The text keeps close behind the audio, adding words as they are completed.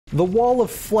The wall of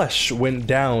flesh went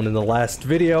down in the last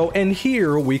video, and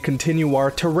here we continue our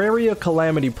Terraria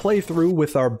Calamity playthrough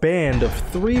with our band of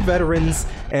 3 veterans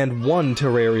and 1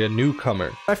 Terraria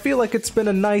newcomer. I feel like it's been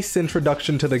a nice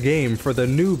introduction to the game for the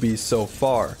newbies so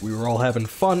far. We were all having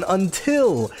fun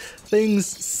until things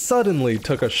suddenly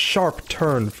took a sharp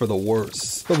turn for the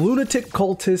worse. The Lunatic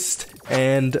Cultist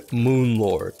and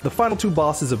Moonlord, the final 2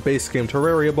 bosses of base game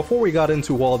Terraria before we got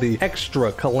into all the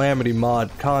extra Calamity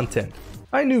mod content.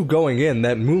 I knew going in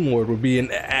that Moonlord would be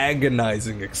an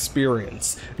agonizing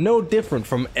experience, no different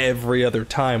from every other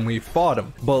time we fought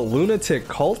him. But Lunatic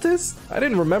Cultist? I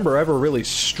didn't remember ever really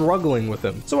struggling with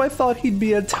him, so I thought he'd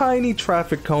be a tiny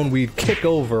traffic cone we'd kick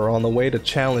over on the way to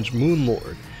challenge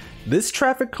Moonlord. This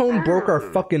traffic cone broke our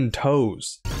fucking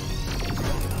toes.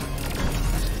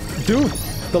 Dude,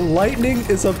 the lightning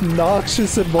is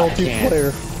obnoxious in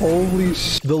multiplayer. Holy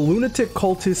sh! The Lunatic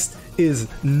Cultist is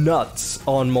nuts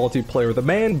on multiplayer. The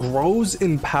man grows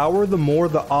in power the more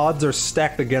the odds are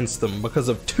stacked against him because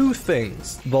of 2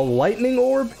 things: the lightning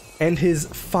orb and his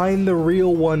find the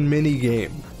real one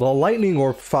minigame. The lightning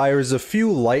orb fires a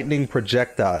few lightning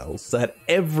projectiles at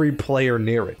every player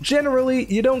near it. Generally,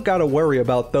 you don't gotta worry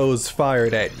about those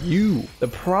fired at you. The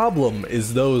problem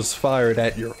is those fired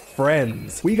at your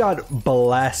friends. We got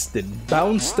blasted,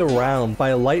 bounced around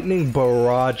by lightning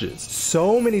barrages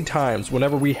so many times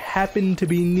whenever we happened to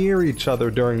be near each other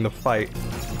during the fight.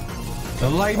 The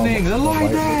lightning! The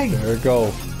lightning! There we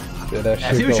go. Yeah, that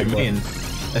I see what you mean.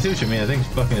 I see what you mean. I think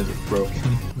fucking is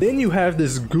broken. Then you have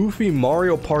this goofy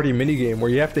Mario Party minigame where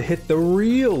you have to hit the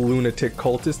real Lunatic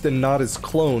Cultist and not his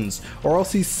clones, or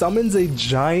else he summons a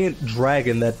giant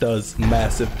dragon that does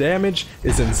massive damage,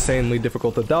 is insanely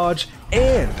difficult to dodge,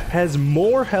 and has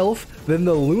more health than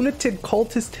the Lunatic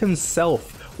Cultist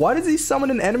himself. Why does he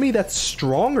summon an enemy that's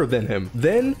stronger than him?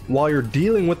 Then, while you're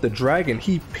dealing with the dragon,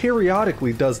 he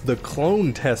periodically does the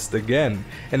clone test again.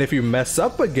 And if you mess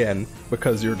up again,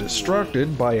 because you're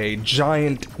distracted by a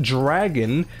giant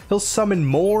dragon, he'll summon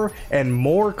more and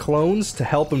more clones to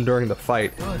help him during the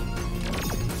fight.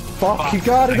 Fuck, he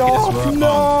got it off!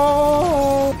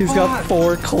 No! He's got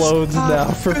 4 clones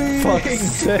now, for fuck's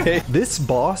sake. This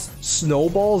boss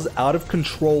snowballs out of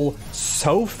control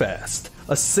so fast.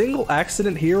 A single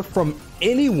accident here from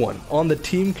anyone on the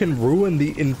team can ruin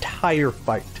the entire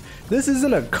fight. This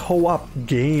isn't a co-op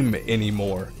game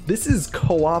anymore. This is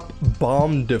co-op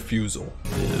bomb defusal.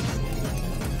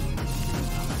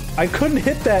 I couldn't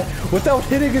hit that without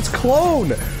hitting its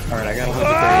clone! Alright, I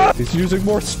gotta He's using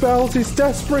more spells, he's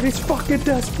desperate, he's fucking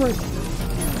desperate!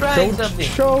 Don't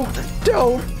choke!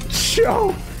 Don't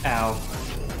choke! Ow.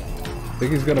 I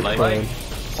think he's gonna clone.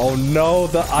 Oh no,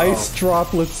 the ice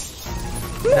droplets!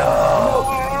 No!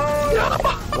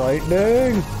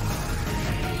 Lightning!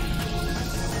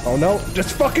 Oh no,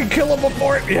 just fucking kill him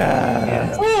before it!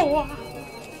 Yeah!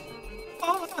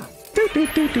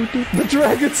 The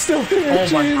dragon's still here!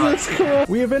 Jesus Christ!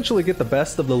 We eventually get the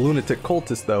best of the Lunatic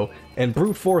Cultist though, and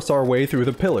brute force our way through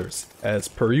the pillars, as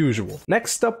per usual.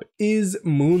 Next up is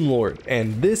Moonlord,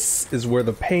 and this is where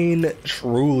the pain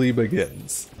truly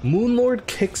begins. Moonlord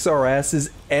kicks our asses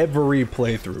every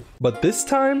playthrough, but this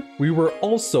time we were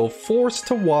also forced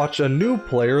to watch a new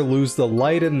player lose the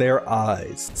light in their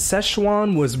eyes.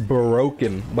 Sechwan was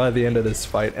broken by the end of this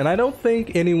fight, and I don't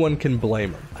think anyone can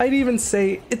blame him. I'd even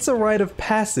say it's a rite of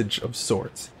passage of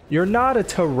sorts. You're not a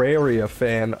Terraria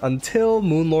fan until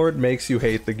Moonlord makes you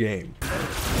hate the game.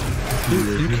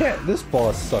 Dude, you can't. This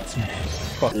boss sucks.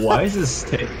 Why is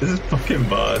this fucking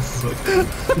boss?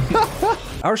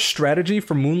 Our strategy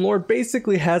for Moonlord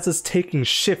basically has us taking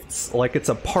shifts like it's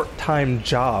a part-time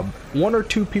job. 1 or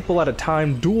 2 people at a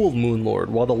time duel Moonlord,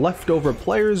 while the leftover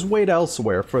players wait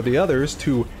elsewhere for the others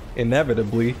to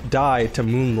inevitably die to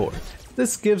Moonlord.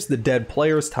 This gives the dead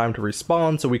players time to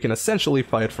respawn so we can essentially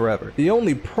fight forever. The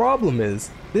only problem is,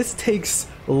 this takes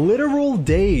literal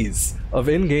days of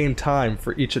in-game time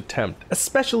for each attempt,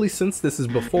 especially since this is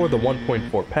before the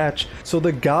 1.4 patch, so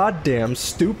the goddamn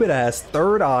stupid-ass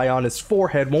 3rd eye on his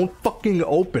forehead won't fucking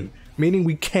open, meaning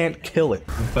we can't kill it.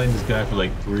 I'm fighting this guy for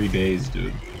like 3 days,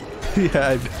 dude.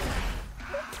 Yeah,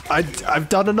 I've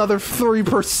done another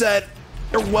 3%!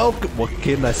 You're welcome. What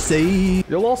can I say?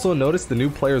 You'll also notice the new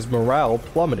player's morale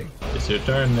plummeting. It's your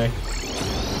turn, Nick.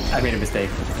 I made a mistake.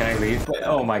 Can I leave?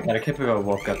 Oh my god, I can't believe I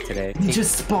woke up today. He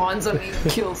just spawns on me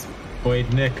and kills me.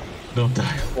 Wait, Nick, don't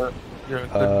die. You're a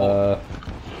good boy.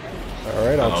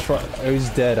 Alright, I'll try. He's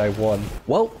dead, I won.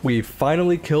 Well, we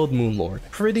finally killed Moonlord.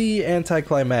 Pretty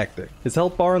anticlimactic. His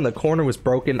health bar in the corner was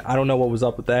broken, I don't know what was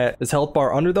up with that. His health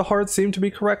bar under the heart seemed to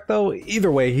be correct though.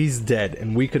 Either way, he's dead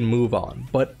and we can move on.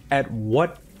 But at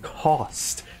what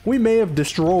cost? We may have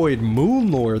destroyed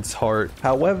Moonlord's heart,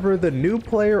 however the new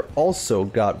player also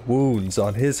got wounds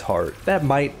on his heart that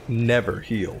might never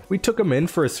heal. We took him in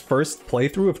for his first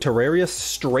playthrough of Terraria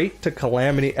straight to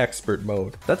Calamity Expert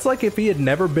mode. That's like if he had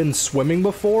never been swimming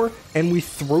before and we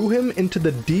threw him into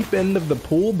the deep end of the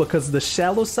pool because the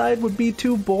shallow side would be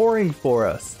too boring for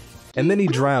us. And then he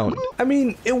drowned. I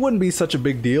mean, it wouldn't be such a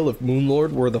big deal if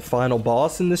Moonlord were the final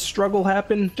boss and this struggle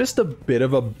happened, just a bit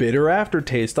of a bitter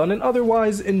aftertaste on an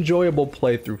otherwise enjoyable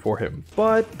playthrough for him.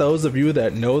 But those of you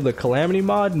that know the Calamity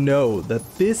mod know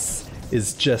that this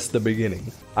is just the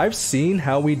beginning. I've seen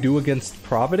how we do against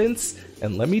Providence,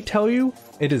 and let me tell you,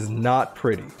 it is not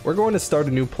pretty. We're going to start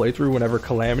a new playthrough whenever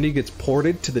Calamity gets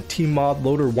ported to the Team Mod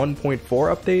Loader 1.4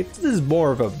 update. This is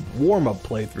more of a warm-up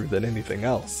playthrough than anything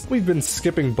else. We've been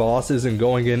skipping bosses and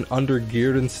going in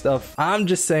under-geared and stuff. I'm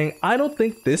just saying, I don't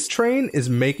think this train is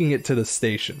making it to the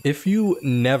station. If you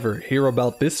never hear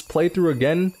about this playthrough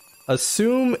again,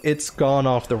 assume it's gone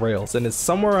off the rails and is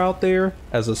somewhere out there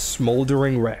as a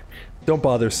smoldering wreck. Don't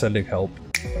bother sending help.